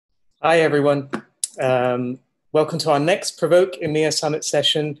Hi, everyone. Welcome to our next PRovoke EMEA Summit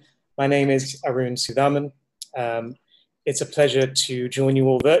session. My name is Arun Sudhaman. It's a pleasure to join you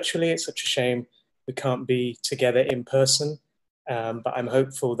all virtually. It's such a shame we can't be together in person, but I'm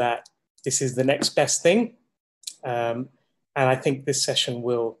hopeful that this is the next best thing. And I think this session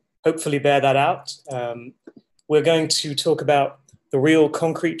will hopefully bear that out. We're going to talk about the real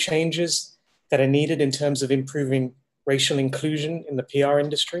concrete changes that are needed in terms of improving racial inclusion in the PR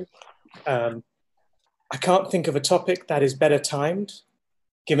industry. I can't think of a topic that is better timed.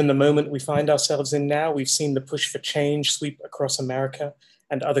 Given the moment we find ourselves in now, we've seen the push for change sweep across America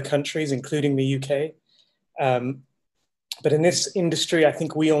and other countries, including the UK. But in this industry, I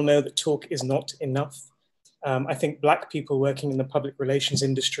think we all know that talk is not enough. I think Black people working in the public relations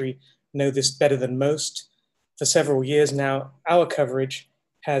industry know this better than most. For several years now, our coverage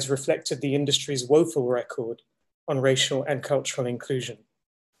has reflected the industry's woeful record on racial and cultural inclusion.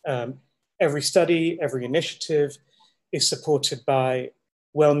 Every study, every initiative is supported by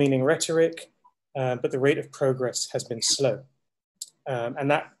well-meaning rhetoric, but the rate of progress has been slow. And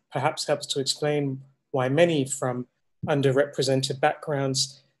that perhaps helps to explain why many from underrepresented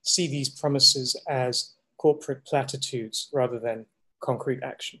backgrounds see these promises as corporate platitudes rather than concrete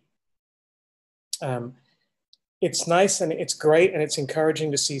action. It's nice and it's great and it's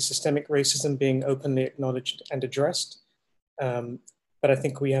encouraging to see systemic racism being openly acknowledged and addressed. But I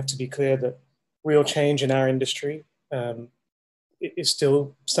think we have to be clear that real change in our industry is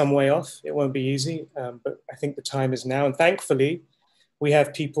still some way off. It won't be easy, but I think the time is now. And thankfully, we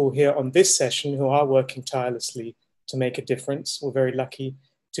have people here on this session who are working tirelessly to make a difference. We're very lucky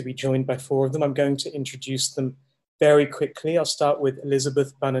to be joined by 4 of them. I'm going to introduce them very quickly. I'll start with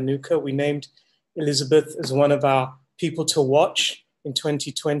Elizabeth Bananuka. We named Elizabeth as one of our people to watch in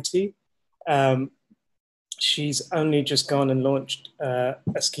 2020. She's only just gone and launched a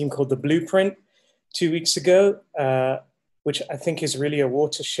scheme called the Blueprint 2 weeks ago, which I think is really a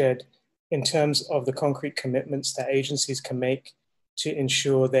watershed in terms of the concrete commitments that agencies can make to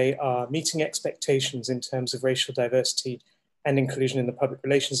ensure they are meeting expectations in terms of racial diversity and inclusion in the public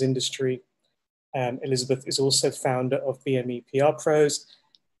relations industry. Elizabeth is also founder of BME PR Pros.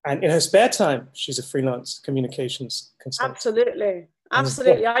 And in her spare time, she's a freelance communications consultant. Absolutely.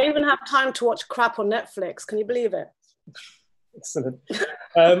 Absolutely. I even have time to watch crap on Netflix. Can you believe it? Excellent.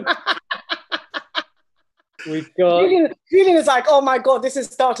 We've got... Julian is like, oh my God, this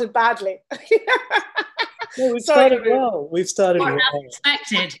has started badly. No, we've started well. We've started well.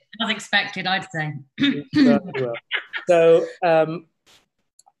 As expected, I'd say. Well. So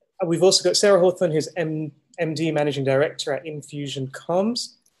we've also got Sara Hawthorn, who's MD, Managing Director at InFusion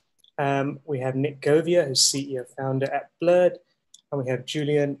Comms. We have Nik Govier, who's CEO founder at Blurred. And we have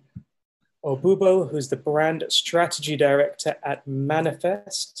Julian Obubo, who's the Brand Strategy Director at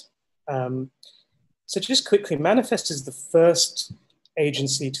Manifest. So just quickly, Manifest is the first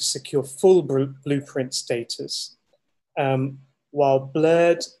agency to secure full blueprint status, while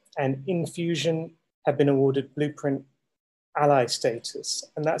Blurred and InFusion have been awarded blueprint ally status.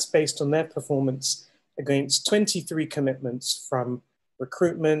 And that's based on their performance against 23 commitments from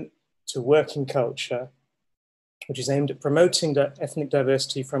recruitment to working culture, which is aimed at promoting the ethnic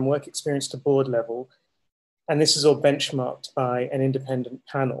diversity from work experience to board level. And this is all benchmarked by an independent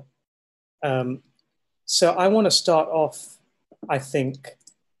panel. So I want to start off, I think,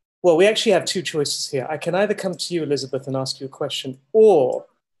 well, we actually have 2 choices here. I can either come to you, Elizabeth, and ask you a question, or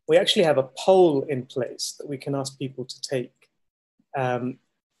we actually have a poll in place that we can ask people to take,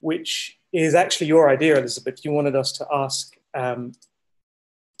 which is actually your idea, Elizabeth. You wanted us to ask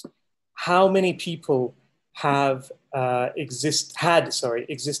how many people have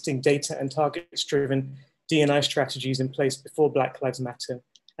existing data and targets-driven D&I strategies in place before Black Lives Matter,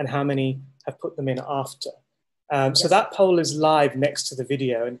 and how many have put them in after. So that poll is live next to the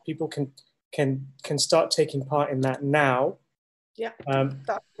video, and people can start taking part in that now. Yeah,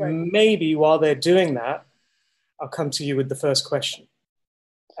 that's great. Maybe while they're doing that, I'll come to you with the first question.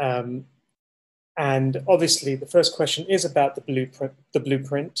 And obviously, the first question is about the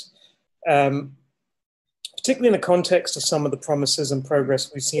blueprint. Particularly in the context of some of the promises and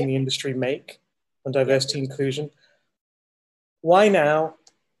progress we've seen the industry make on diversity and inclusion. Why now?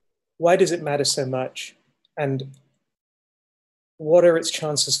 Why does it matter so much? And what are its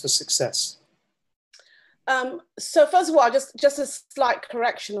chances for success? So first of all, just a slight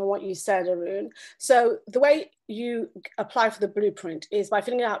correction on what you said, Arun. So the way you apply for the blueprint is by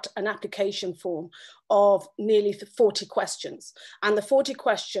filling out an application form of nearly 40 questions. And the 40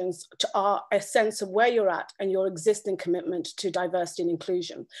 questions are a sense of where you're at and your existing commitment to diversity and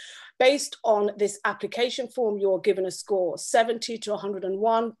inclusion. Based on this application form, you're given a score. 70 to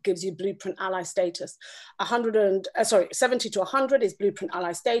 101 gives you blueprint ally status. 70 to 100 is blueprint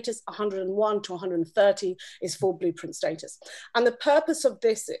ally status. 101 to 130 is full blueprint status. And the purpose of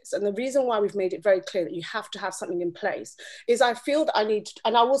this is, and the reason why we've made it very clear that you have to have something in place, is I feel that I need,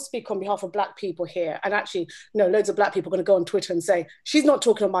 and I will speak on behalf of Black people here, and actually, no, loads of Black people are going to go on Twitter and say, she's not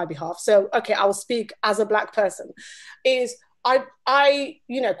talking on my behalf. So, okay, I will speak as a Black person, is I,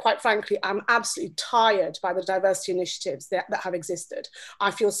 you know, quite frankly, I'm absolutely tired by the diversity initiatives that have existed. I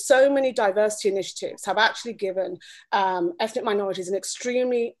feel so many diversity initiatives have actually given ethnic minorities an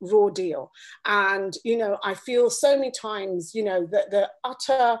extremely raw deal. And, you know, I feel so many times, you know, the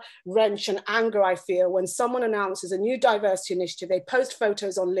utter wrench and anger I feel when someone announces a new diversity initiative, they post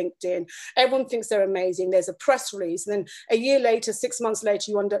photos on LinkedIn, everyone thinks they're amazing, there's a press release, and then a year later, 6 months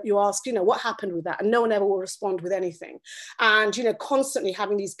later, you ask, you know, what happened with that? And no one ever will respond with anything. And, you know, constantly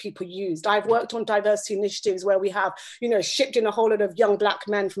having these people used. I've worked on diversity initiatives where we have, you know, shipped in a whole lot of young Black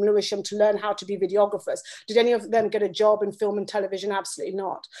men from Lewisham to learn how to be videographers. Did any of them get a job in film and television? Absolutely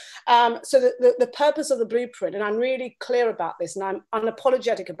not. So the purpose of the blueprint, and I'm really clear about this, and I'm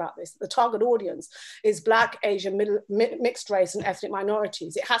unapologetic about this, the target audience is Black, Asian, mixed race and ethnic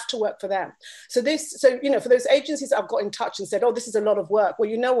minorities. It has to work for them. So you know, for those agencies that I've got in touch and said, oh, this is a lot of work. Well,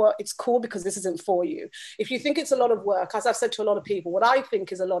 you know what? It's cool because this isn't for you. If you think it's a lot of work, as I've said to a lot of people, what I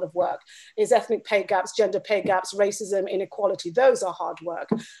think is a lot of work is ethnic pay gaps, gender pay gaps, racism, inequality. Those are hard work.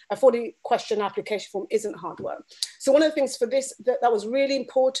 A 40-question application form isn't hard work. So one of the things for this that was really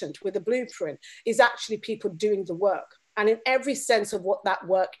important with the blueprint is actually people doing the work, and in every sense of what that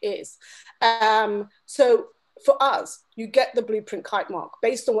work is. So for us, you get the blueprint kite mark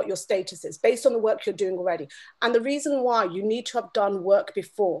based on what your status is, based on the work you're doing already. And the reason why you need to have done work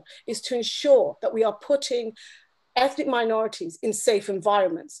before is to ensure that we are putting ethnic minorities in safe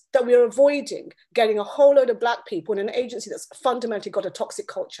environments, that we are avoiding getting a whole load of Black people in an agency that's fundamentally got a toxic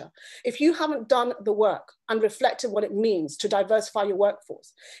culture. If you haven't done the work and reflected what it means to diversify your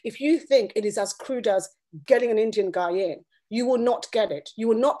workforce, if you think it is as crude as getting an Indian guy in, you will not get it. You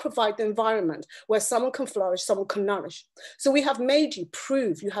will not provide the environment where someone can flourish, someone can nourish. So we have made you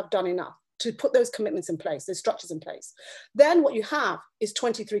prove you have done enough to put those commitments in place, those structures in place. Then what you have is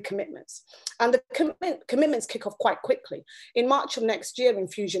 23 commitments. And the commitments kick off quite quickly. In March of next year,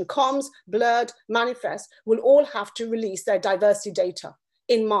 InFusion Comms, Blurred, Manifest will all have to release their diversity data.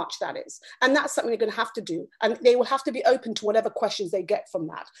 In March, that is. And that's something they're going to have to do. And they will have to be open to whatever questions they get from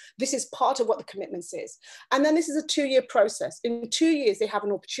that. This is part of what the commitments is. And then this is a 2-year process. In 2 years, they have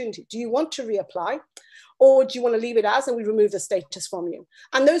an opportunity. Do you want to reapply? Or do you want to leave it as and we remove the status from you?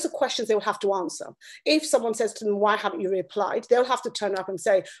 And those are questions they will have to answer. If someone says to them, why haven't you reapplied? They'll have to turn up and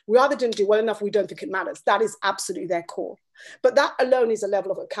say, we either didn't do well enough, we don't think it matters. That is absolutely their call. But that alone is a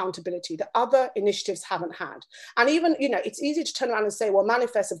level of accountability that other initiatives haven't had. And even, you know, it's easy to turn around and say, well,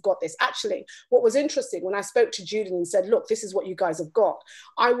 Manifest have got this. Actually, what was interesting when I spoke to Julian and said, look, this is what you guys have got.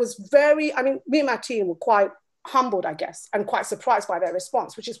 I was me and my team were quite humbled, I guess, and quite surprised by their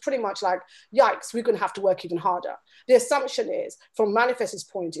response, which is pretty much like, yikes, we're going to have to work even harder. The assumption is, from Manifest's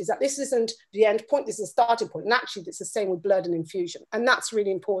point, is that this isn't the end point, this is a starting point. And actually, it's the same with Blurred and InFusion. And that's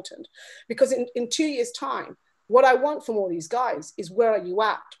really important because in 2 years' time, what I want from all these guys is, where are you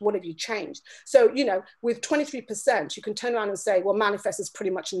at? What have you changed? So, you know, with 23%, you can turn around and say, well, Manifest has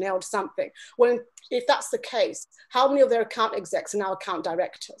pretty much nailed something. Well, if that's the case, how many of their account execs are now account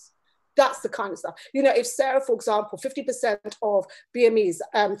directors? That's the kind of stuff. You know, if Sara, for example, 50% of BMEs,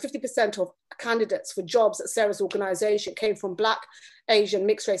 50% of candidates for jobs at Sara's organization came from Black, Asian,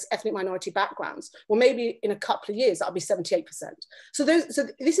 mixed race, ethnic minority backgrounds, well, maybe in a couple of years, that'll be 78%. So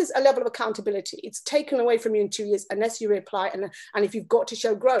this is a level of accountability. It's taken away from you in 2 years unless you reapply and if you've got to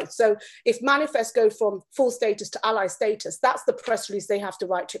show growth. So if Manifest go from full status to ally status, that's the press release they have to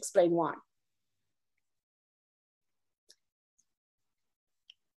write to explain why.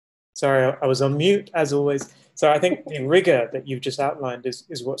 Sorry, I was on mute as always. So I think the rigor that you've just outlined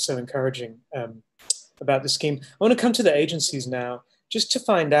is what's so encouraging about the scheme. I want to come to the agencies now, just to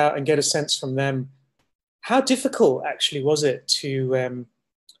find out and get a sense from them, how difficult actually was it to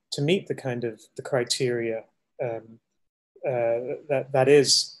meet the kind of the criteria that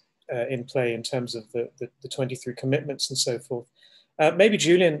is in play in terms of the 23 commitments and so forth. Maybe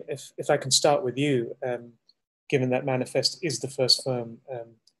Julian, if I can start with you, given that Manifest is the first firm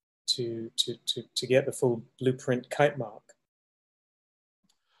to get the full blueprint kite mark.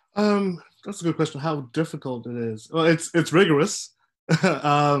 That's a good question. How difficult it is? Well, it's rigorous.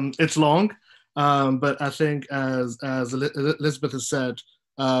 It's long, but I think as Elizabeth has said,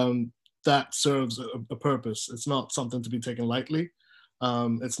 that serves a purpose. It's not something to be taken lightly.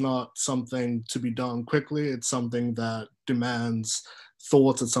 It's not something to be done quickly. It's something that demands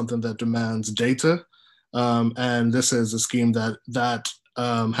thought. It's something that demands data. And this is a scheme that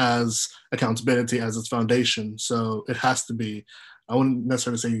has accountability as its foundation. So it has to be, I wouldn't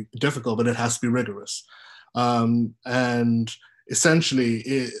necessarily say difficult, but it has to be rigorous. And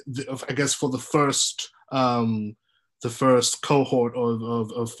essentially, I guess for the first cohort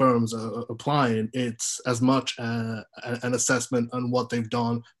of firms applying, it's as much an assessment on what they've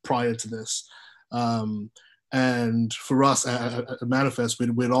done prior to this. And for us at Manifest,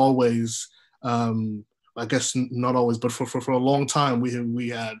 we'd always, I guess not always, but for a long time, we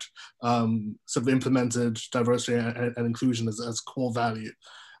had sort of implemented diversity and inclusion as core value.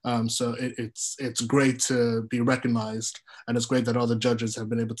 So it's great to be recognized, and it's great that other judges have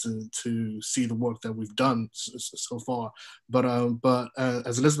been able to see the work that we've done so far. But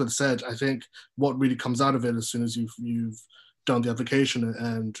as Elizabeth said, I think what really comes out of it as soon as you've done the application,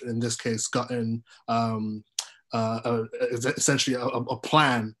 and in this case gotten essentially a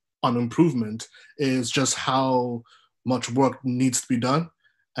plan on improvement, is just how much work needs to be done,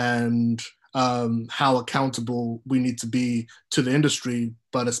 and how accountable we need to be to the industry,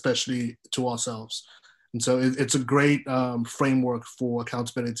 but especially to ourselves. And so it's a great framework for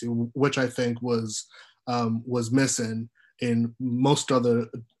accountability, which I think was missing in most other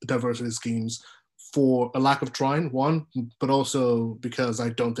diversity schemes, for a lack of trying, one, but also because I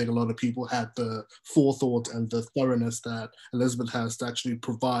don't think a lot of people had the forethought and the thoroughness that Elizabeth has to actually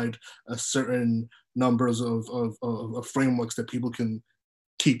provide a certain numbers of frameworks that people can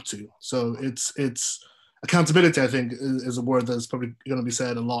keep to. So it's accountability, I think, is a word that's probably going to be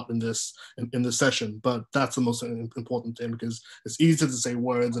said a lot in this session, but that's the most important thing, because it's easy to say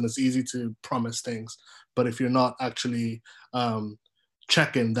words and it's easy to promise things, but if you're not actually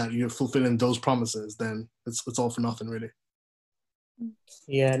checking that you're fulfilling those promises, then it's all for nothing, really.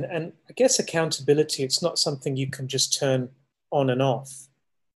 Yeah, and I guess accountability, it's not something you can just turn on and off.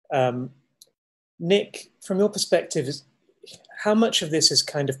 Nik, from your perspective, how much of this is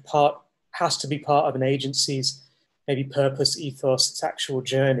kind of has to be part of an agency's maybe purpose, ethos, its actual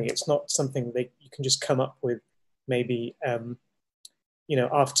journey? It's not something that you can just come up with maybe,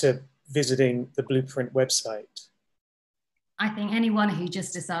 after visiting the Blueprint website. I think anyone who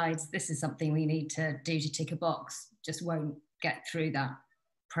just decides this is something we need to do to tick a box just won't get through that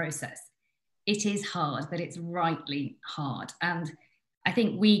process. It is hard, but it's rightly hard. And I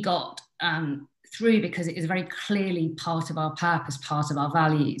think we got through because it is very clearly part of our purpose, part of our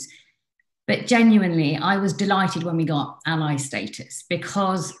values. But genuinely, I was delighted when we got ally status,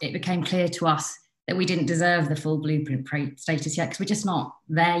 because it became clear to us that we didn't deserve the full Blueprint status yet, because we're just not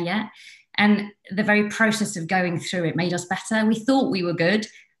there yet. And the very process of going through it made us better. We thought we were good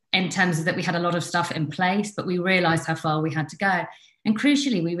in terms of that we had a lot of stuff in place, but we realized how far we had to go. And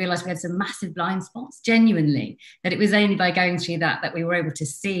crucially, we realized we had some massive blind spots, genuinely, that it was only by going through that we were able to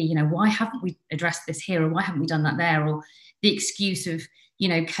see, why haven't we addressed this here, or why haven't we done that there, or the excuse of,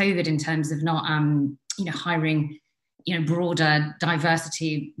 COVID in terms of not, hiring, broader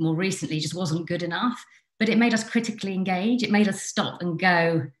diversity more recently just wasn't good enough. But it made us critically engage. It made us stop and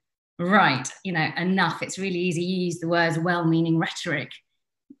go, right, enough. It's really easy to use the words well-meaning rhetoric.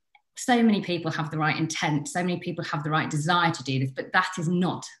 So many people have the right intent. So many people have the right desire to do this, but that is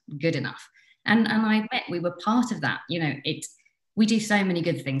not good enough. And I admit we were part of that. We do so many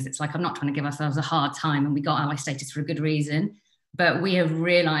good things. It's like, I'm not trying to give ourselves a hard time, and we got ally status for a good reason, but we have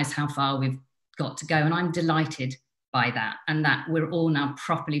realized how far we've got to go. And I'm delighted by that, and that we're all now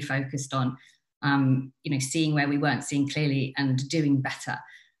properly focused on, seeing where we weren't seeing clearly and doing better.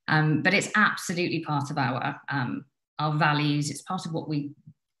 But it's absolutely part of our values. It's part of what we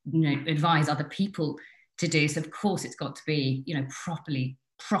advise other people to do. So of course it's got to be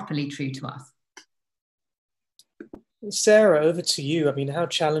properly true to us. Sara, over to you. I mean, how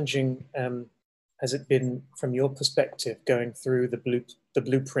challenging has it been from your perspective going through the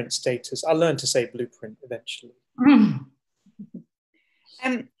Blueprint status? I'll learn to say Blueprint eventually.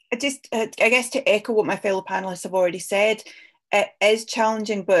 I guess to echo what my fellow panelists have already said, it is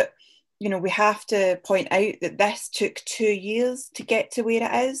challenging, but we have to point out that this took 2 years to get to where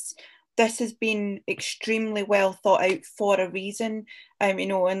it is. This has been extremely well thought out for a reason.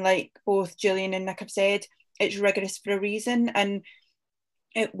 And like both Julian and Nik have said, it's rigorous for a reason. And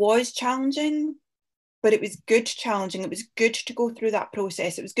it was challenging, but it was good challenging. It was good to go through that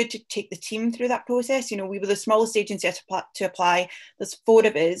process. It was good to take the team through that process. You know, we were the smallest agency to apply. There's 4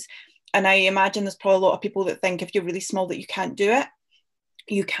 of us. And I imagine there's probably a lot of people that think if you're really small that you can't do it.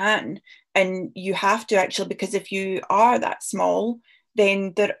 You can. And you have to actually, because if you are that small,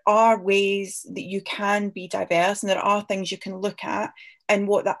 then there are ways that you can be diverse and there are things you can look at. And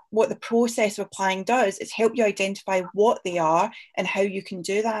what the process of applying does is help you identify what they are and how you can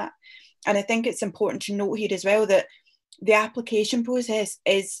do that. And I think it's important to note here as well that the application process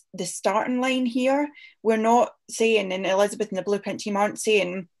is the starting line here. We're not saying, and Elizabeth and the Blueprint team aren't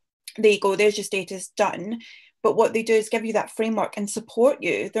saying, there you go, there's your status, done. But what they do is give you that framework and support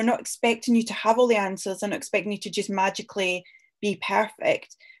you. They're not expecting you to have all the answers. They're not expecting you to just magically be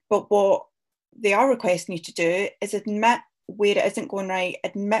perfect. But what they are requesting you to do is admit where it isn't going right,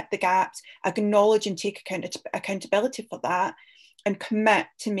 admit the gaps, acknowledge and take accountability for that, and commit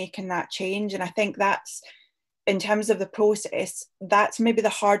to making that change. And I think that's, in terms of the process, that's maybe the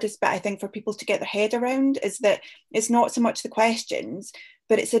hardest bit, I think, for people to get their head around, is that it's not so much the questions,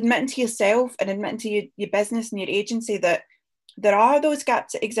 but it's admitting to yourself and admitting to your business and your agency that there are those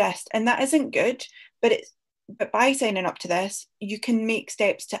gaps that exist, and that isn't good. But by signing up to this, you can make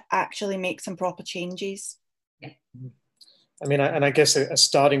steps to actually make some proper changes. Yeah. I mean, I guess a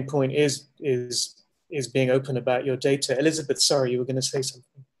starting point is being open about your data. Elizabeth, sorry, you were going to say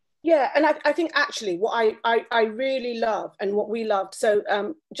something. Yeah, and I think actually what I really love and what we loved, so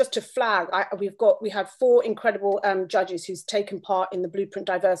just to flag, we had 4 incredible judges who's taken part in the Blueprint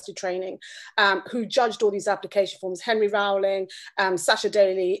diversity training, who judged all these application forms: Henry Rowling, Sasha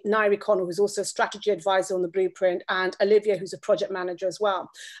Daly, Nairi Connell, who's also a strategy advisor on the Blueprint, and Olivia, who's a project manager as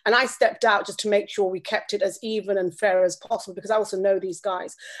well. And I stepped out just to make sure we kept it as even and fair as possible, because I also know these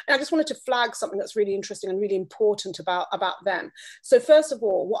guys. And I just wanted to flag something that's really interesting and really important about them. So first of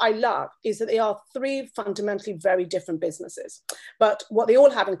all, what I love is that they are 3 fundamentally very different businesses, but what they all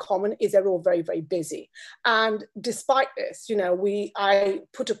have in common is they're all very, very busy. And despite this, you know, I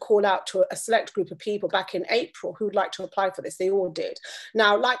put a call out to a select group of people back in April who'd like to apply for this. They all did.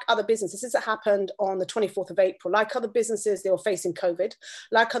 Now, like other businesses, this happened on the 24th of April. Like other businesses, they were facing COVID.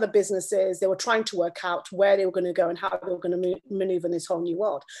 Like other businesses, they were trying to work out where they were going to go and how they were going to maneuver in this whole new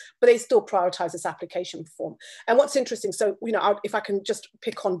world. But they still prioritize this application form. And what's interesting, so, you know, if I can just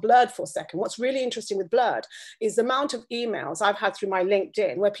pick on Blurred for a second, what's really interesting with Blurred is the amount of emails I've had through my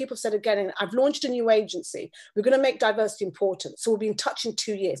LinkedIn where people said, again, I've launched a new agency. We're going to make diversity important. So we'll be in touch in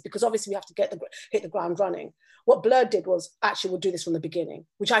 2 years, because obviously we have to hit the ground running. What Blurred did was, actually, we'll do this from the beginning,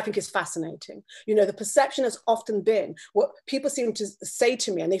 which I think is fascinating. You know, the perception has often been, what people seem to say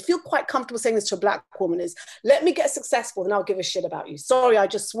to me, and they feel quite comfortable saying this to a Black woman, is, let me get successful and I'll give a shit about you. Sorry, I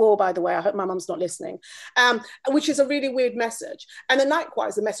just swore, by the way. I hope my mum's not listening, which is a really weird message. And then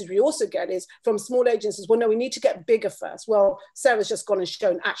likewise, the message we also get is from small agencies, well, no, we need to get bigger first. Well, Sarah's just gone and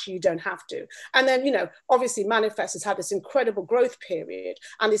shown, actually, you don't have to. And then, you know, obviously Manifest has had this incredible growth period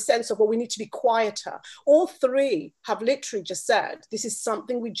and this sense of, well, we need to be quieter. All 3 have literally just said, this is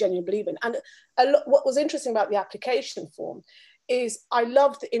something we genuinely believe in. And what was interesting about the application form is I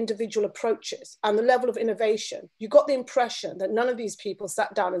love the individual approaches and the level of innovation. You got the impression that none of these people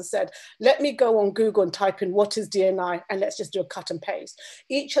sat down and said, let me go on Google and type in what is D&I and let's just do a cut and paste.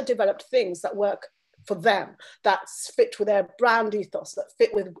 Each had developed things that work for them, that fit with their brand ethos, that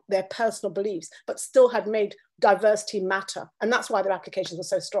fit with their personal beliefs, but still had made diversity matter. And that's why their applications were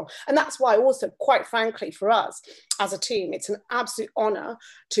so strong. And that's why also, quite frankly, for us as a team, it's an absolute honor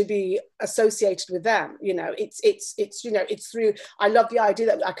to be associated with them. You know, it's through, I love the idea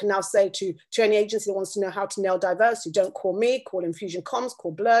that I can now say to any agency that wants to know how to nail diversity, don't call me, call InFusion Comms,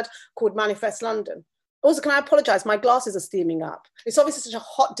 call Blurred, call Manifest London. Also, can I apologize? My glasses are steaming up. It's obviously such a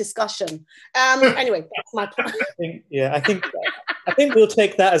hot discussion. Anyway, that's my point. I think we'll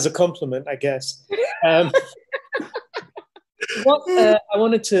take that as a compliment, I guess. I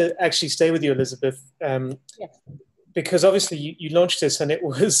wanted to actually stay with you, Elizabeth, because obviously you launched this and it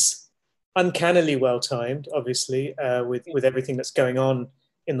was uncannily well timed, obviously, with everything that's going on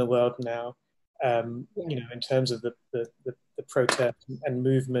in the world now. You know, in terms of the protests and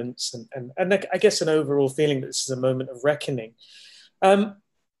movements and I guess an overall feeling that this is a moment of reckoning. Do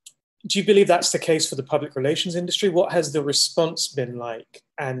you believe that's the case for the public relations industry? What has the response been like,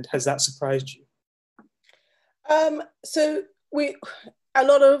 and has that surprised you? So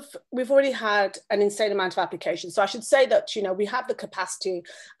we've already had an insane amount of applications. So I should say that, you know, we have the capacity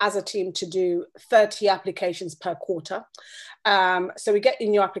as a team to do 30 applications per quarter. So we get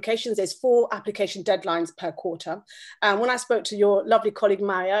in new applications, there's 4 application deadlines per quarter. When I spoke to your lovely colleague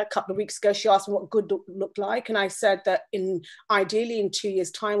Maya a couple of weeks ago, she asked me what good looked like. And I said that ideally in 2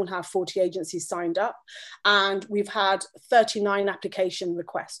 years' time, we'll have 40 agencies signed up. And we've had 39 application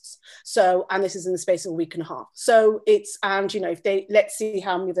requests. So, and this is in the space of a week and a half. So it's, and, you know, let's see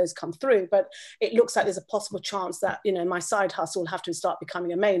how many of those come through, but it looks like there's a possible chance that, you know, my side hustle will have to start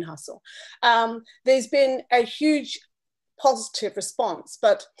becoming a main hustle. There's been a huge positive response,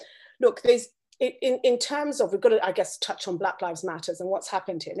 but look, there's, in terms of, we've got to, I guess, touch on Black Lives Matter and what's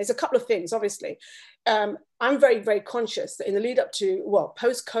happened here. And there's a couple of things, obviously. I'm very, very conscious that in the lead up to, well,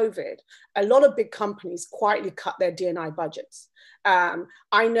 post-COVID, a lot of big companies quietly cut their D&I budgets.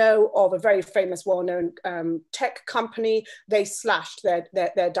 I know of a very famous, well-known tech company. They slashed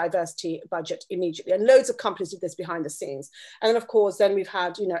their diversity budget immediately. And loads of companies did this behind the scenes. And then, of course, then we've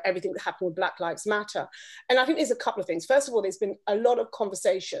had, you know, everything that happened with Black Lives Matter. And I think there's a couple of things. First of all, there's been a lot of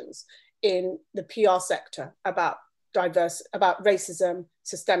conversations in the PR sector about racism,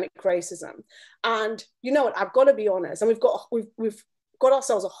 systemic racism. And you know what, I've got to be honest, and we've got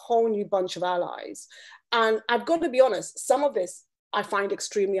ourselves a whole new bunch of allies. And I've got to be honest, some of this I find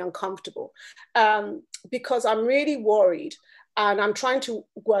extremely uncomfortable because I'm really worried, and I'm trying to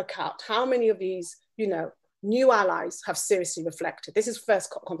work out how many of these, you know, new allies have seriously reflected. This is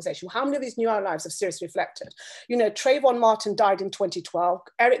first conversation. How many of these new allies have seriously reflected? You know, Trayvon Martin died in 2012.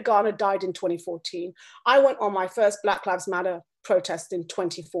 Eric Garner died in 2014. I went on my first Black Lives Matter protest in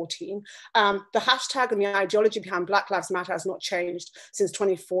 2014. The hashtag and the ideology behind Black Lives Matter has not changed since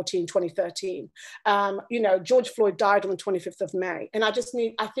 2014, 2013. You know, George Floyd died on the 25th of May. And I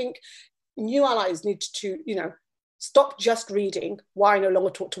think new allies need to, you know, stop just reading why I no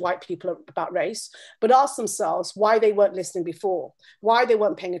longer talk to white people about race, but ask themselves why they weren't listening before, why they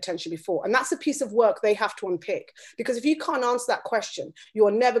weren't paying attention before. And that's a piece of work they have to unpick. Because if you can't answer that question, you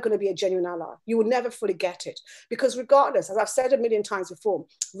are never going to be a genuine ally. You will never fully get it. Because regardless, as I've said a million times before,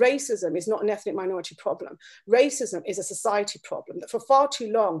 racism is not an ethnic minority problem. Racism is a society problem that for far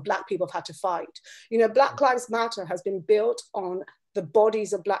too long, Black people have had to fight. You know, Black Lives Matter has been built on the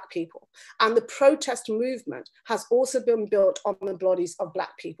bodies of Black people. And the protest movement has also been built on the bodies of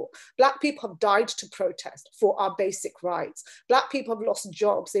Black people. Black people have died to protest for our basic rights. Black people have lost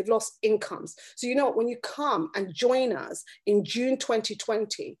jobs, they've lost incomes. So you know what, when you come and join us in June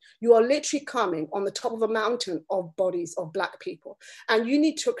 2020, you are literally coming on the top of a mountain of bodies of Black people. And you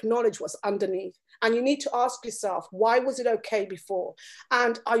need to acknowledge what's underneath. And you need to ask yourself, why was it okay before?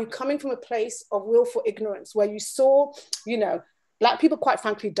 And are you coming from a place of willful ignorance where you saw, you know, Black people, quite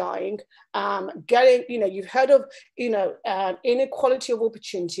frankly, dying, getting, you know, you've heard of, you know, inequality of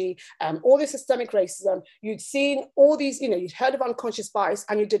opportunity, all this systemic racism, you'd seen all these, you know, you'd heard of unconscious bias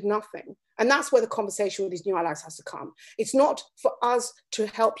and you did nothing. And that's where the conversation with these new allies has to come. It's not for us to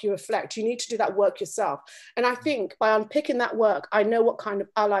help you reflect. You need to do that work yourself. And I think by unpicking that work, I know what kind of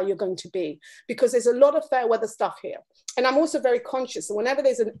ally you're going to be, because there's a lot of fair weather stuff here. And I'm also very conscious that whenever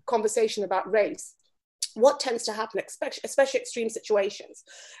there's a conversation about race, what tends to happen, especially extreme situations.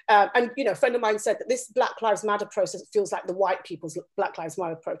 And, you know, a friend of mine said that this Black Lives Matter process feels like the white people's Black Lives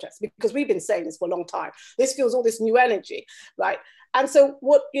Matter protest, because we've been saying this for a long time. This feels all this new energy, right? And so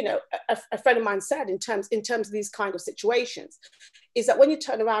what, you know, a friend of mine said in terms of these kind of situations is that when you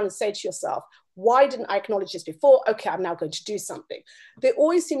turn around and say to yourself, why didn't I acknowledge this before? Okay, I'm now going to do something. There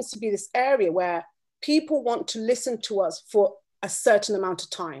always seems to be this area where people want to listen to us for a certain amount of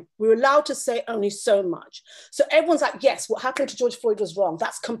time. We're allowed to say only so much. So everyone's like, yes, what happened to George Floyd was wrong.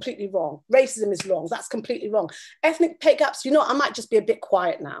 That's completely wrong. Racism is wrong. That's completely wrong. Ethnic pay gaps, you know, I might just be a bit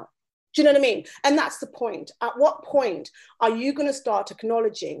quiet now. Do you know what I mean? And that's the point. At what point are you going to start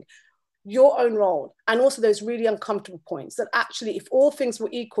acknowledging your own role, and also those really uncomfortable points that actually, if all things were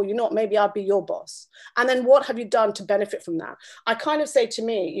equal, you know what, maybe I'd be your boss. And then what have you done to benefit from that? I kind of say to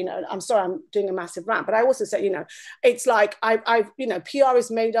me, you know, I'm sorry, I'm doing a massive rant, but I also say, you know, it's like I've you know, PR is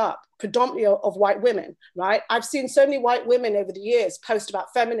made up predominantly of white women, right? I've seen so many white women over the years post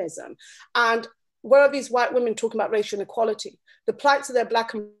about feminism, and where are these white women talking about racial inequality? The plights of their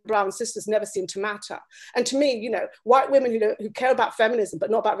Black and brown sisters never seem to matter. And to me, you know, white women who care about feminism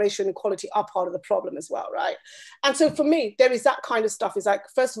but not about racial inequality are part of the problem as well, right? And so for me, there is that kind of stuff. Is like,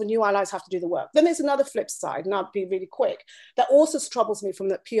 first of all, new allies have to do the work. Then there's another flip side, and I'll be really quick, that also troubles me from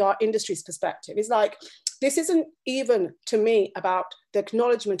the PR industry's perspective. It's like, this isn't even, to me, about the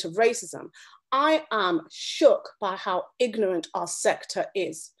acknowledgement of racism. I am shook by how ignorant our sector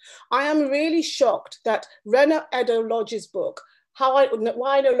is. I am really shocked that Rena Edo-Lodge's book,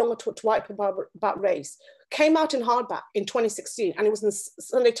 why I no longer talk to white people about race, came out in hardback in 2016, and it was in the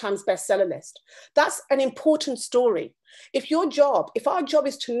Sunday Times bestseller list. That's an important story. If our job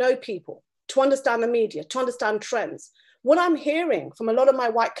is to know people, to understand the media, to understand trends, what I'm hearing from a lot of my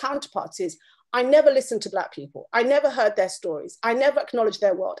white counterparts is, I never listened to Black people. I never heard their stories. I never acknowledged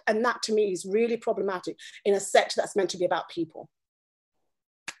their world. And that to me is really problematic in a sector that's meant to be about people.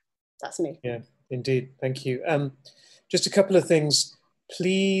 That's me. Yeah, indeed. Thank you. Just a couple of things.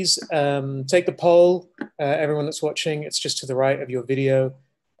 Please take the poll, everyone that's watching. It's just to the right of your video.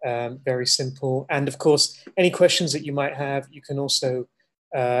 Very simple. And of course, any questions that you might have, you can also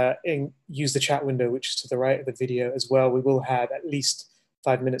use the chat window, which is to the right of the video as well. We will have at least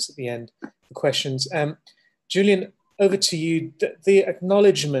 5 minutes at the end for questions. Julian, over to you. The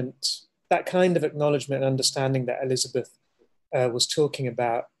acknowledgement, that kind of acknowledgement and understanding that Elizabeth was talking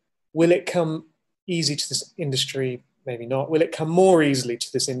about, will it come easy to this industry? Maybe not. Will it come more easily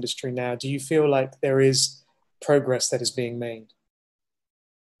to this industry now? Do you feel like there is progress that is being made?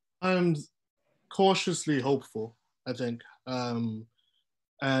 I'm cautiously hopeful, I think.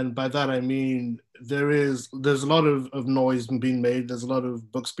 And by that, I mean, there's a lot of noise being made. There's a lot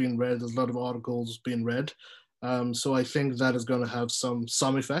of books being read. There's a lot of articles being read. So I think that is going to have some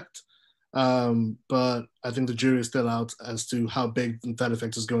effect. But I think the jury is still out as to how big that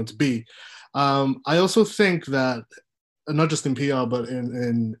effect is going to be. I also think that not just in PR, but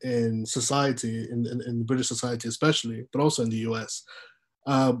in society, in the British society especially, but also in the US,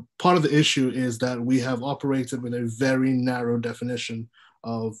 part of the issue is that we have operated with a very narrow definition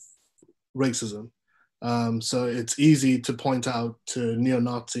of racism. So it's easy to point out to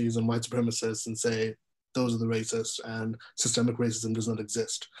neo-Nazis and white supremacists and say, those are the racists and systemic racism does not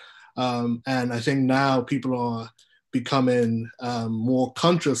exist. And I think now people are becoming more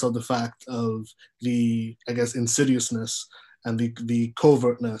conscious of the fact of the, I guess, insidiousness and the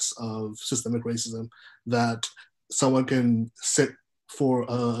covertness of systemic racism, that someone can sit for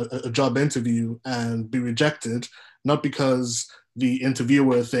a job interview and be rejected, not because the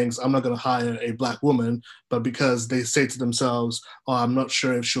interviewer thinks I'm not going to hire a Black woman, but because they say to themselves, oh, I'm not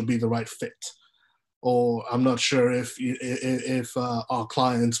sure if she'll be the right fit, or I'm not sure if our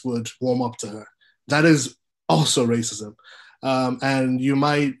clients would warm up to her. That is also racism. And you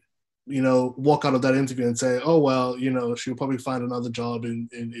might, walk out of that interview and say, oh, well, she'll probably find another job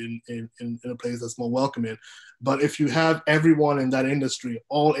in a place that's more welcoming. But if you have everyone in that industry,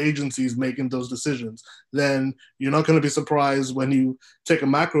 all agencies making those decisions, then you're not going to be surprised when you take a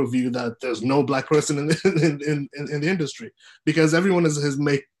macro view that there's no Black person in the industry, because everyone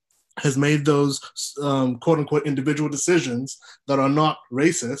has made those quote unquote individual decisions that are not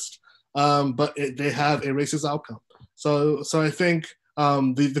racist, but they have a racist outcome. So I think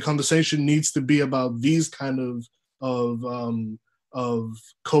the conversation needs to be about these kind of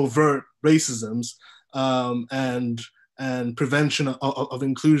covert racisms and prevention of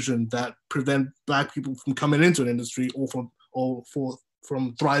inclusion that prevent Black people from coming into an industry or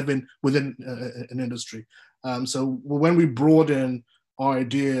from thriving within an industry. So when we broaden our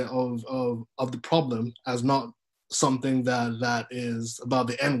idea of the problem as not something that is about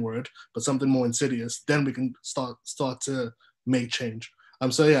the N-word, but something more insidious, then we can start to make change.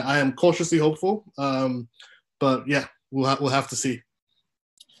 So yeah, I am cautiously hopeful, but yeah, we'll have to see.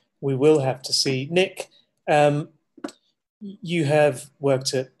 We will have to see. Nik, you have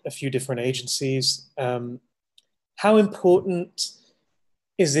worked at a few different agencies. How important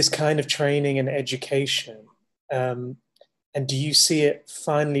is this kind of training and education? And do you see it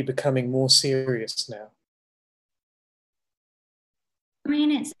finally becoming more serious now? I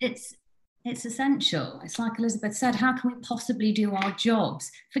mean, it's essential. It's like Elizabeth said, how can we possibly do our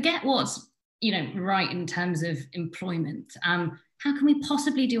jobs? Forget what's, right in terms of employment. How can we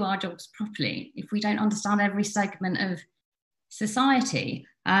possibly do our jobs properly if we don't understand every segment of society?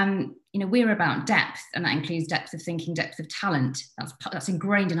 We're about depth, and that includes depth of thinking, depth of talent. That's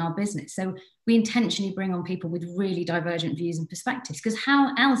ingrained in our business. So we intentionally bring on people with really divergent views and perspectives, because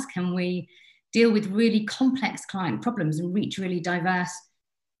how else can we deal with really complex client problems and reach really diverse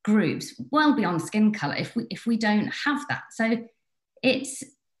groups well beyond skin color if we don't have that? So it's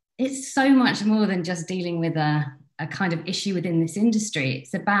so much more than just dealing with a kind of issue within this industry.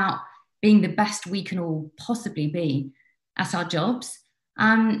 It's about being the best we can all possibly be at our jobs.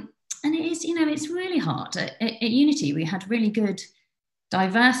 And it is, it's really hard. At Unity, we had really good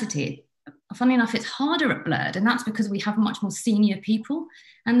diversity. Funnily enough, it's harder at Blurred, and that's because we have much more senior people.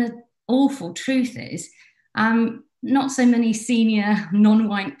 And the awful truth is, not so many senior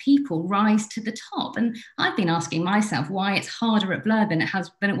non-white people rise to the top. And I've been asking myself why it's harder at Blurred than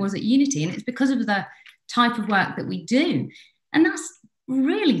it was at Unity. And it's because of the type of work that we do. And that's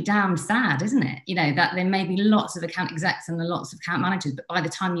really damn sad, isn't it? You know, that there may be lots of account execs and lots of account managers, but by the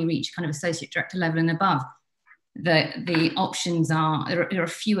time you reach kind of associate director level and above, the options there are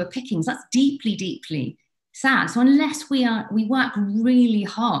fewer pickings. That's deeply, deeply sad. So unless we work really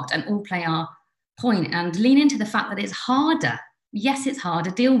hard and all play our point and lean into the fact that it's harder. Yes, it's harder.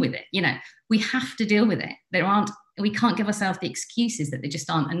 Deal with it. You know, we have to deal with it. We can't give ourselves the excuses that there just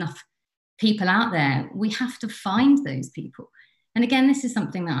aren't enough people out there. We have to find those people. And again, this is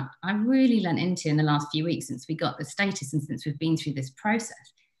something that I really learned into in the last few weeks since we got the status and since we've been through this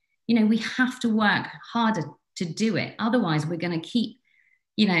process. You know, we have to work harder to do it. Otherwise, we're going to keep,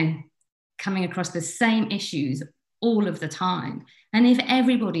 you know, coming across the same issues all of the time. And if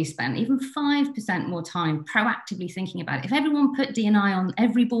everybody spent even 5% more time proactively thinking about it, if everyone put D&I on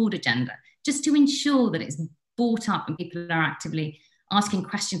every board agenda, just to ensure that it's brought up and people are actively asking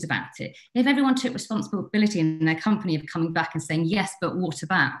questions about it, if everyone took responsibility in their company of coming back and saying, yes, but what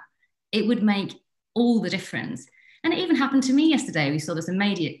about? It would make all the difference. And it even happened to me yesterday. We saw this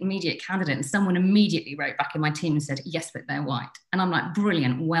immediate candidate and someone immediately wrote back in my team and said, yes, but they're white. And I'm like,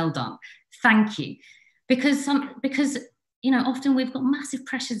 brilliant, well done. Thank you. Because you know, often we've got massive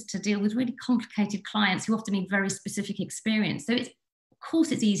pressures to deal with really complicated clients who often need very specific experience. So of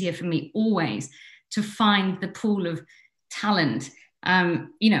course it's easier for me always to find the pool of talent.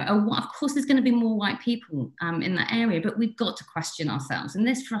 You know, of course there's going to be more white people in that area, but we've got to question ourselves. And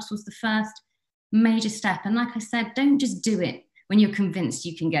this for us was the first major step. And like I said, don't just do it when you're convinced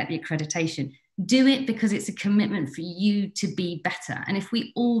you can get the accreditation. Do it because it's a commitment for you to be better. And if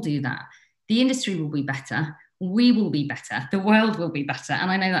we all do that, the industry will be better, we will be better, the world will be better. And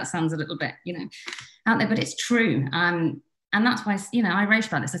I know that sounds a little bit, you know, out there, but it's true. And that's why, you know, I wrote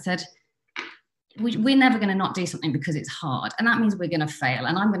about this. I said, we're never going to not do something because it's hard. And that means we're going to fail.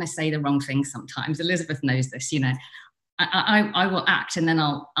 And I'm going to say the wrong thing sometimes. Elizabeth knows this, you know. I will act and then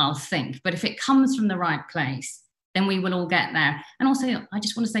I'll think. But if it comes from the right place, then we will all get there. And also, I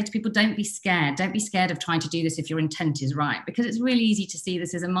just want to say to people, don't be scared. Don't be scared of trying to do this if your intent is right, because it's really easy to see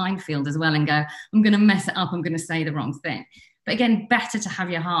this as a minefield as well and go, I'm going to mess it up. I'm going to say the wrong thing. But again, better to have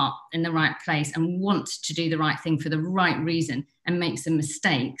your heart in the right place and want to do the right thing for the right reason and make some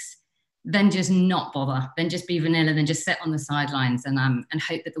mistakes than just not bother, then just be vanilla, then just sit on the sidelines and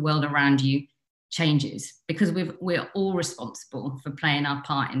hope that the world around you changes, because we're all responsible for playing our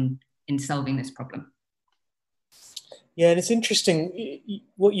part in solving this problem. Yeah, and it's interesting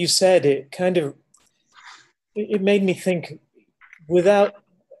what you said. It made me think, without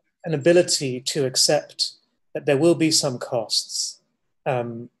an ability to accept that there will be some costs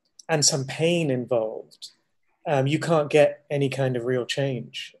and some pain involved, you can't get any kind of real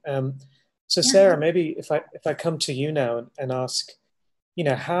change. So Sarah, maybe if I come to you now and ask, you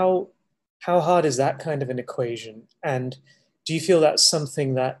know, how hard is that kind of an equation? And do you feel that's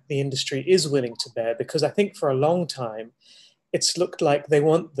something that the industry is willing to bear? Because I think for a long time, it's looked like they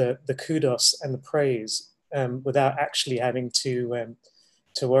want the kudos and the praise without actually having to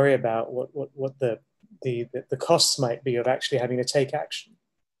worry about what the costs might be of actually having to take action.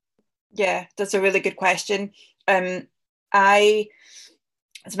 Yeah, that's a really good question. This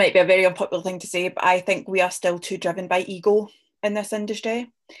might be a very unpopular thing to say, but I think we are still too driven by ego in this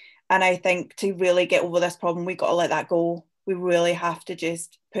industry. And I think to really get over this problem, we've got to let that go. We really have to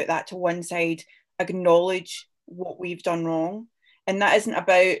just put that to one side, acknowledge what we've done wrong. And that isn't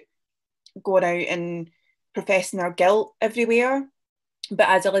about going out and professing our guilt everywhere. But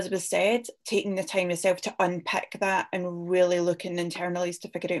as Elizabeth said, taking the time yourself to unpick that and really looking internally as to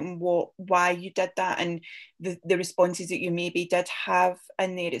figure out why you did that and the responses that you maybe did have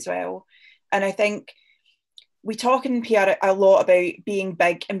in there as well. And I think we talk in PR a lot about being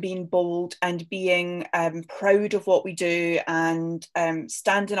big and being bold and being proud of what we do and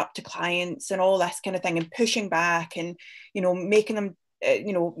standing up to clients and all this kind of thing and pushing back and, you know, making them,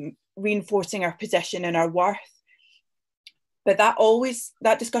 you know, reinforcing our position and our worth. But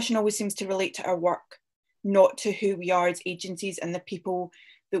that discussion always seems to relate to our work, not to who we are as agencies and the people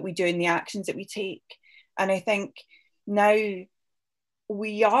that we do and the actions that we take. And I think now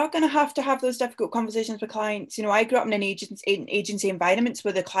we are going to have those difficult conversations with clients. You know, I grew up in an agency environments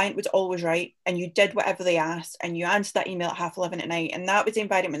where the client was always right and you did whatever they asked and you answered that email at 11:30 at night. And that was the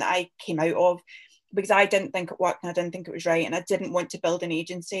environment that I came out of because I didn't think it worked and I didn't think it was right. And I didn't want to build an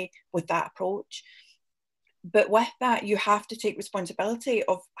agency with that approach. But with that, you have to take responsibility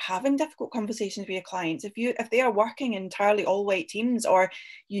of having difficult conversations with your clients. If they are working entirely all white teams, or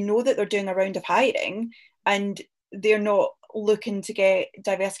you know that they're doing a round of hiring and they're not looking to get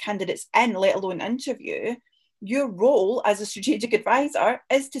diverse candidates in, let alone interview, your role as a strategic advisor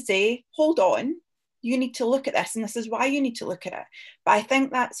is to say, hold on, you need to look at this, and this is why you need to look at it. But I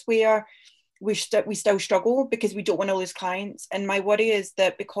think that's where we still struggle, because we don't want to lose clients. And my worry is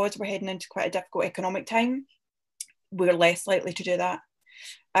that because we're heading into quite a difficult economic time, we're less likely to do that.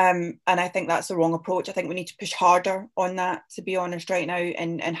 And I think that's the wrong approach. I think we need to push harder on that, to be honest, right now,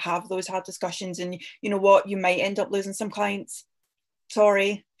 and have those hard discussions. And you know what, you might end up losing some clients,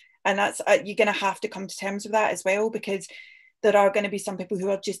 sorry, and that's you're going to have to come to terms with that as well, because there are going to be some people who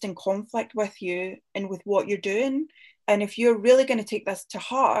are just in conflict with you and with what you're doing. And if you're really going to take this to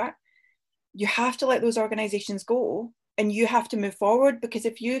heart, you have to let those organizations go, and you have to move forward, because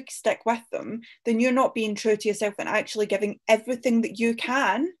if you stick with them, then you're not being true to yourself and actually giving everything that you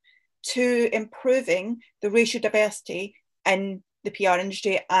can to improving the racial diversity in the PR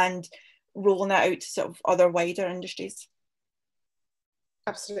industry and rolling that out to sort of other wider industries.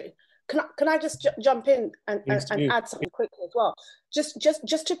 Absolutely. Can I just jump in and add something quickly as well?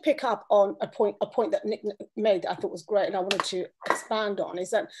 Just to pick up on a point that Nik made that I thought was great and I wanted to expand on, is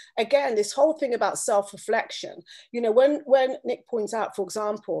that, again, this whole thing about self-reflection, you know, when Nik points out, for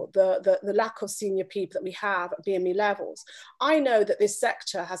example, the lack of senior people that we have at BME levels, I know that this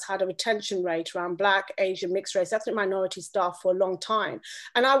sector has had a retention rate around Black, Asian, mixed race, ethnic minority staff for a long time.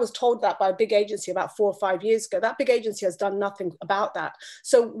 And I was told that by a big agency about 4 or 5 years ago. That big agency has done nothing about that.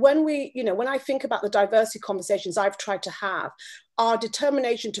 So when when I think about the diversity conversations I've tried to have, our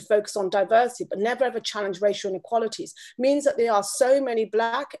determination to focus on diversity but never ever challenge racial inequalities means that there are so many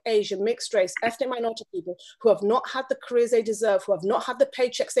Black, Asian, mixed race, ethnic minority people who have not had the careers they deserve, who have not had the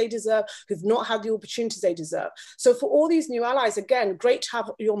paychecks they deserve, who've not had the opportunities they deserve. So for all these new allies, again, great to have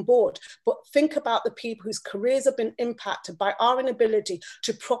you on board, but think about the people whose careers have been impacted by our inability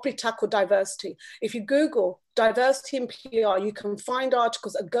to properly tackle diversity. If you Google diversity in PR, you can find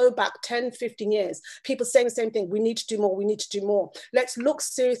articles that go back 10, 15 years, people saying the same thing: we need to do more, we need to do more. Let's look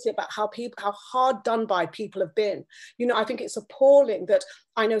seriously about how hard done by people have been. You know, I think it's appalling that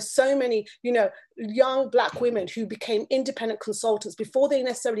I know so many, you know, young Black women who became independent consultants before they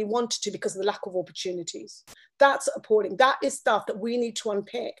necessarily wanted to because of the lack of opportunities. That's appalling. That is stuff that we need to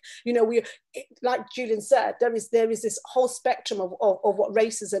unpick. You know, like Julian said, there is this whole spectrum of what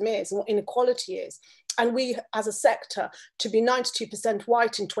racism is and what inequality is. And we, as a sector, to be 92%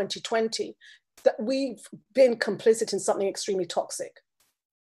 white in 2020, that we've been complicit in something extremely toxic.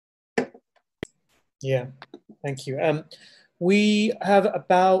 Yeah, thank you. We have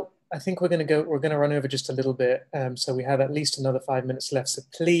about, I think we're going to run over just a little bit. So we have at least another 5 minutes left. So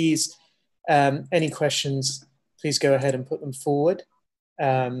please, any questions, please go ahead and put them forward.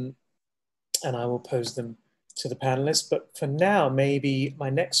 And I will pose them to the panelists. But for now, maybe my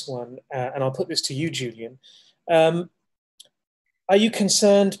next one, and I'll put this to you, Julian. Are you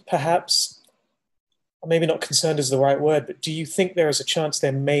concerned, perhaps, or maybe not concerned is the right word, but do you think there is a chance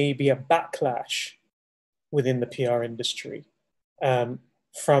there may be a backlash within the PR industry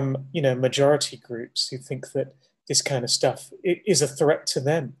from, you know, majority groups who think that this kind of stuff is a threat to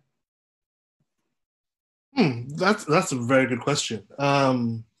them? That's a very good question.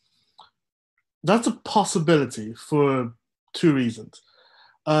 That's a possibility for 2 reasons.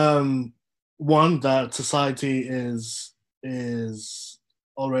 One, that society is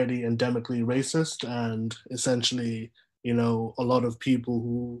already endemically racist, and essentially, you know, a lot of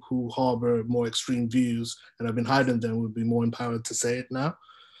people who harbor more extreme views and have been hiding them would be more empowered to say it now.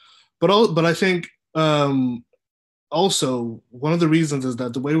 But I think also one of the reasons is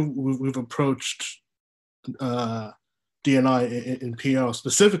that the way we've approached D&I in PR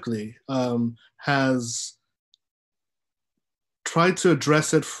specifically has tried to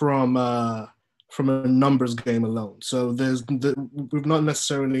address it from a numbers game alone. So we've not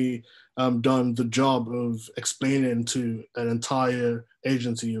necessarily done the job of explaining to an entire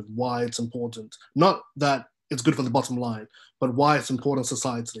agency of why it's important. Not that it's good for the bottom line, but why it's important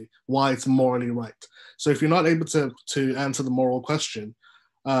societally, why it's morally right. So if you're not able to answer the moral question,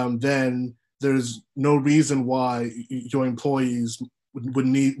 then there's no reason why your employees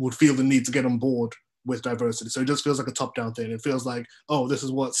would feel the need to get on board with diversity. So it just feels like a top-down thing. It feels like, oh, this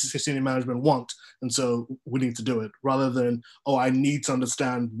is what senior management want, and so we need to do it, rather than, oh, I need to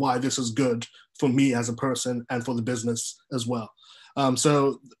understand why this is good for me as a person and for the business as well.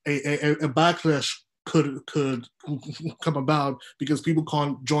 So a backlash could come about because people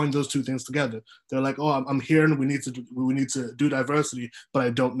can't join those two things together. They're like, oh, I'm here and we need to do diversity, but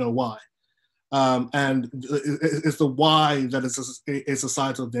I don't know why. And it's the why that is a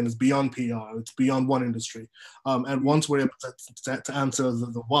societal thing. It's beyond PR. It's beyond one industry. And once we're able to answer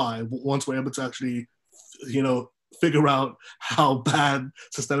the why, once we're able to actually, you know, figure out how bad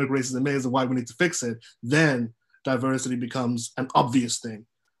systemic racism is and why we need to fix it, then diversity becomes an obvious thing.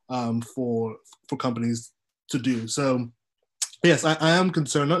 for companies to do. So yes, I am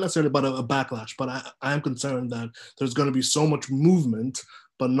concerned, not necessarily about a backlash, but I am concerned that there's going to be so much movement,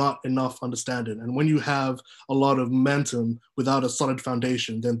 but not enough understanding. And when you have a lot of momentum without a solid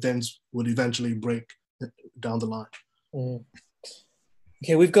foundation, then things would eventually break down the line. Mm.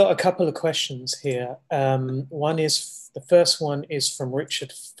 Okay, we've got a couple of questions here. The first one is from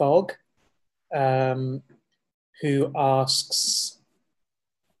Richard Fogg, who asks,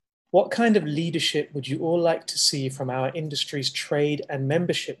 what kind of leadership would you all like to see from our industry's trade and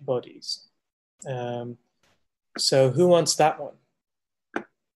membership bodies? So who wants that one? I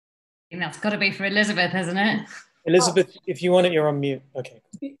think that's got to be for Elizabeth, hasn't it? Elizabeth, if you want it, you're on mute. Okay.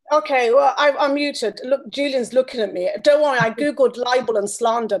 Okay, well, I'm muted. Look, Julian's looking at me. Don't worry, I Googled libel and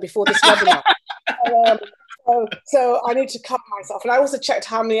slander before this webinar. So I need to cover myself. And I also checked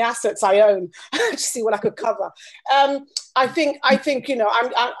how many assets I own to see what I could cover. I think you know,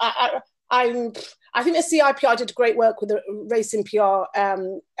 I think the CIPR did great work with the Race in PR,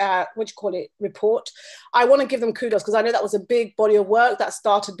 report. I want to give them kudos because I know that was a big body of work that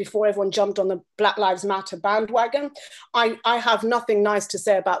started before everyone jumped on the Black Lives Matter bandwagon. I have nothing nice to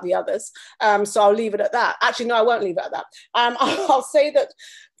say about the others, so I'll leave it at that. Actually, no, I won't leave it at that. I'll say that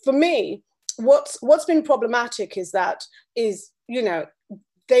for me, what's been problematic is you know,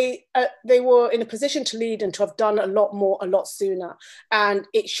 they were in a position to lead and to have done a lot more, a lot sooner. And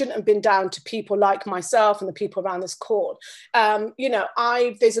it shouldn't have been down to people like myself and the people around this court. You know,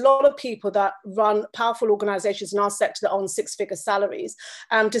 there's a lot of people that run powerful organizations in our sector that own six-figure salaries.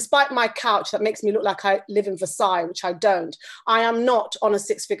 Despite my couch that makes me look like I live in Versailles, which I don't, I am not on a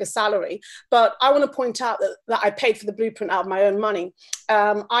six-figure salary. But I want to point out that I paid for the blueprint out of my own money.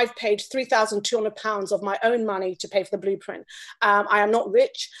 I've paid £3,200 of my own money to pay for the blueprint. I am not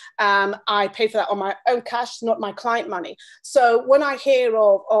rich. I pay for that on my own cash, not my client money. So when I hear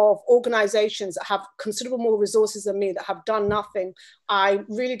of organizations that have considerable more resources than me that have done nothing, I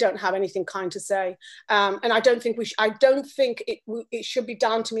really don't have anything kind to say. And I don't think it should be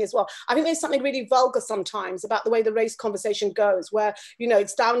down to me as well. I think there's something really vulgar sometimes about the way the race conversation goes, where, you know,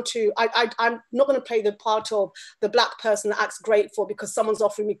 it's down to, I'm not going to play the part of the black person that acts grateful because someone's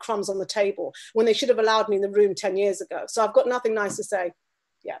offering me crumbs on the table when they should have allowed me in the room 10 years ago. So I've got nothing nice to say.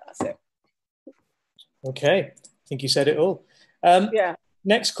 Yeah, that's it. Okay, I think you said it all. Yeah.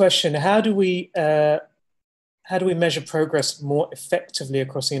 Next question: How do we measure progress more effectively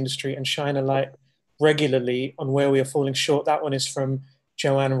across the industry and shine a light regularly on where we are falling short? That one is from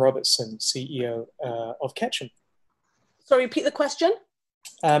Joanne Robertson, CEO of Ketchum. So repeat the question.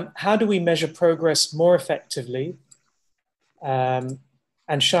 How do we measure progress more effectively and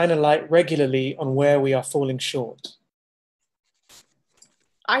shine a light regularly on where we are falling short?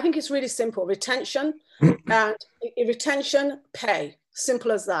 I think it's really simple. Retention and retention, pay.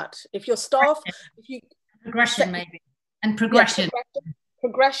 Simple as that. If your staff, progression maybe, and progression. Yeah,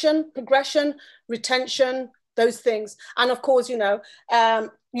 progression, retention, those things. And of course, you know,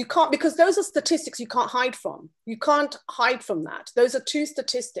 you can't, because those are statistics you can't hide from. You can't hide from that. Those are two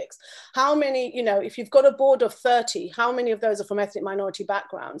statistics. How many, you know, if you've got a board of 30, how many of those are from ethnic minority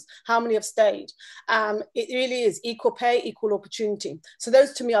backgrounds? How many have stayed? It really is equal pay, equal opportunity. So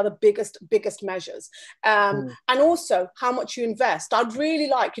those to me are the biggest measures. And also how much you invest. I'd really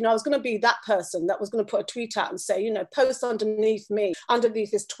like, you know, I was going to be that person that was going to put a tweet out and say, you know, post underneath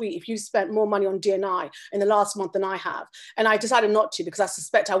this tweet if you spent more money on D&I in the last month than I have. And I decided not to because I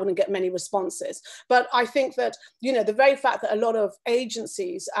suspect I wouldn't get many responses. But I think that, you know, the very fact that a lot of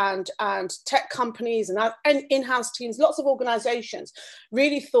agencies and tech companies and in-house teams, lots of organizations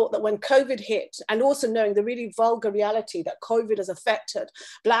really thought that when COVID hit, and also knowing the really vulgar reality that COVID has affected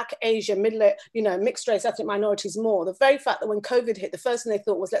Black, Asian, mixed race, ethnic minorities more, the very fact that when COVID hit, the first thing they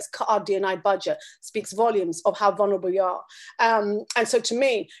thought was, let's cut our D&I budget, speaks volumes of how vulnerable you are. And so to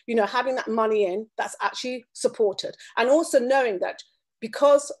me, you know, having that money in, that's actually supported. And also knowing that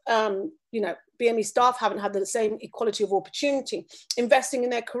because, you know, BME staff haven't had the same equality of opportunity, investing in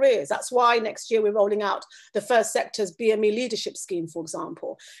their careers. That's why next year we're rolling out the first sector's BME leadership scheme, for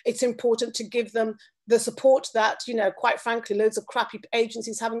example. It's important to give them the support that, you know, quite frankly, loads of crappy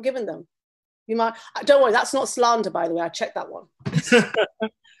agencies haven't given them. You might, don't worry, that's not slander, by the way, I checked that one.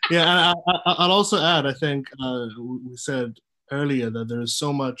 Yeah, and I'll also add, I think we said earlier that there is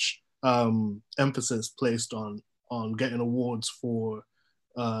so much emphasis placed on getting awards for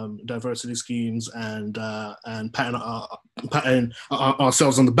diversity schemes and patting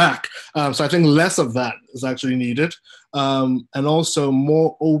ourselves on the back. So I think less of that is actually needed, and also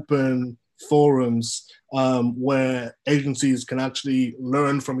more open forums where agencies can actually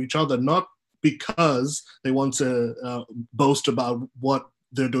learn from each other, not because they want to boast about what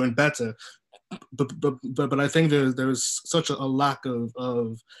they're doing better. But I think there's such a lack of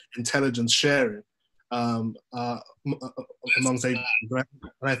intelligence sharing amongst agencies, right?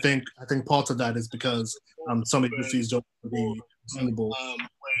 And I think part of that is because some agencies don't be sustainable,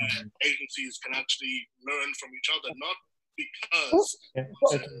 where agencies can actually learn from each other, not because. Yeah.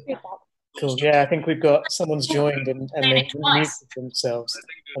 Okay. Cool. Yeah, I think we've got someone's joined and they muted themselves,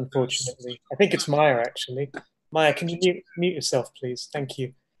 unfortunately. I think it's Maya, actually. Maya, can you mute yourself, please? Thank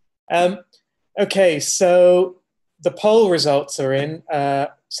you. Okay, so the poll results are in.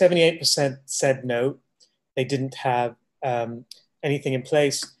 78% said no. They didn't have anything in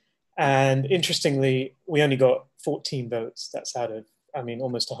place. And interestingly, we only got 14 votes. That's out of, I mean,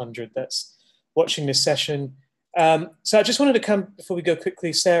 almost 100 that's watching this session. So I just wanted to come, before we go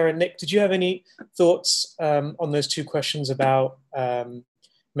quickly, Sarah and Nik, did you have any thoughts on those two questions about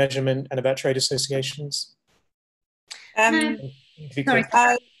measurement and about trade associations? Sorry.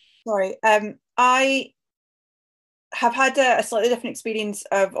 I have had a slightly different experience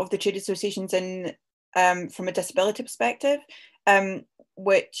of the trade associations in from a disability perspective,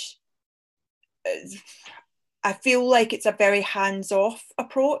 which I feel like it's a very hands-off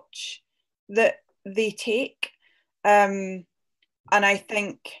approach that they take. And I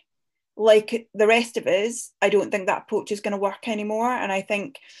think, like the rest of us, I don't think that approach is going to work anymore. And I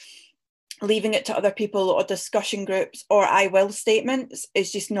think leaving it to other people or discussion groups or I will statements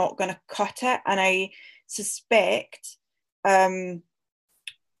is just not going to cut it. And I suspect that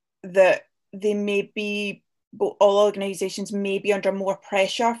they may be, all organisations may be under more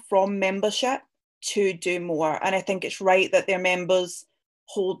pressure from membership to do more. And I think it's right that their members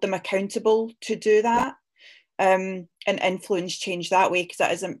hold them accountable to do that. And influence change that way, because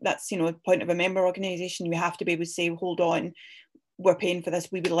that's the point of a member organisation. You have to be able to say, hold on, we're paying for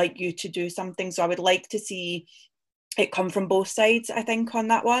this, we would like you to do something. So I would like to see it come from both sides, I think, on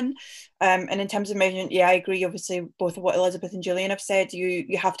that one. And in terms of measurement, yeah, I agree, obviously, both of what Elizabeth and Julian have said.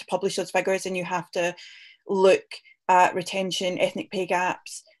 You have to publish those figures, and you have to look at retention, ethnic pay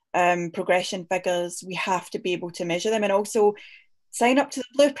gaps, progression figures. We have to be able to measure them, and also sign up to the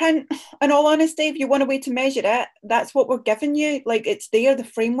blueprint. In all honesty, if you want a way to measure it, that's what we're giving you. Like, it's there, the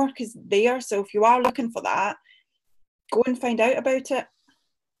framework is there. So if you are looking for that, go and find out about it.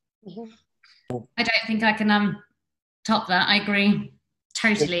 I don't think I can top that. I agree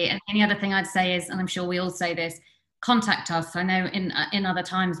totally. And any other thing I'd say is, and I'm sure we all say this, contact us. I know in other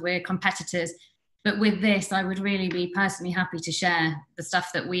times we're competitors, but with this, I would really be personally happy to share the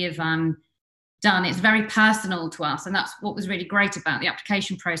stuff that we have done. It's very personal to us, and that's what was really great about the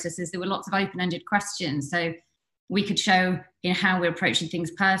application process, is there were lots of open-ended questions, so we could show how we're approaching things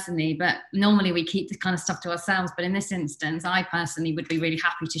personally. But normally we keep this kind of stuff to ourselves, but in this instance I personally would be really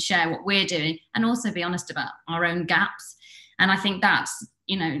happy to share what we're doing and also be honest about our own gaps. And I think that's,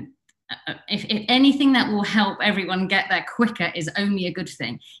 if anything that will help everyone get there quicker is only a good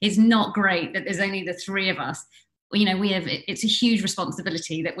thing. It's not great that there's only the three of us. It's a huge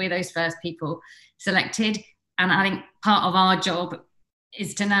responsibility that we're those first people selected. And I think part of our job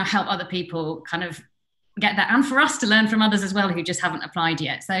is to now help other people kind of get that, and for us to learn from others as well who just haven't applied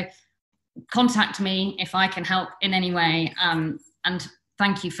yet. So contact me if I can help in any way. And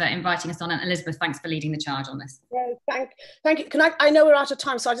thank you for inviting us on. And Elizabeth, thanks for leading the charge on this. Yeah, thank you. I know we're out of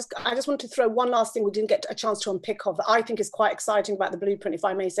time, so I just want to throw one last thing we didn't get a chance to unpick of that I think is quite exciting about the blueprint, if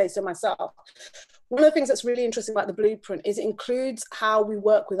I may say so myself. One of the things that's really interesting about the blueprint is it includes how we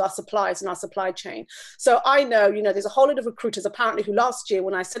work with our suppliers and our supply chain. So I know, there's a whole lot of recruiters apparently who last year,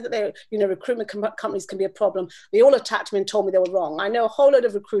 when I said that recruitment companies can be a problem, they all attacked me and told me they were wrong. I know a whole lot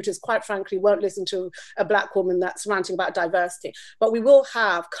of recruiters, quite frankly, won't listen to a black woman that's ranting about diversity, but we will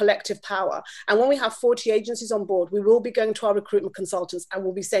have collective power. And when we have 40 agencies on board, we will be going to our recruitment consultants and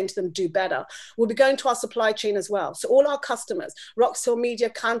we'll be saying to them, do better. We'll be going to our supply chain as well. So all our customers, Roxhill Media,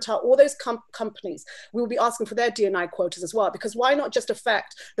 Kantar, all those companies, we will be asking for their D&I quotas as well, because why not just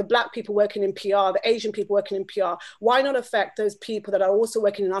affect the black people working in PR, the Asian people working in PR? Why not affect those people that are also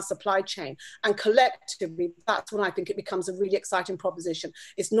working in our supply chain? And collectively, that's when I think it becomes a really exciting proposition.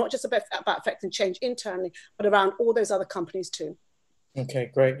 It's not just about affecting change internally, but around all those other companies too.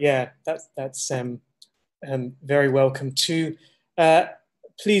 Okay, great. Yeah, that's very welcome too.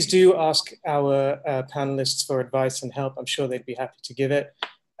 Please do ask our panelists for advice and help. I'm sure they'd be happy to give it.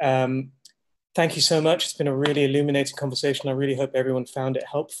 Thank you so much. It's been a really illuminating conversation. I really hope everyone found it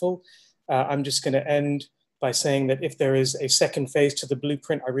helpful. I'm just going to end by saying that if there is a second phase to the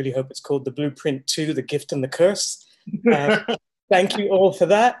blueprint, I really hope it's called the Blueprint 2, The Gift and the Curse. Thank you all for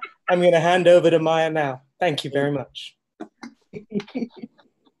that. I'm going to hand over to Maya now. Thank you very much.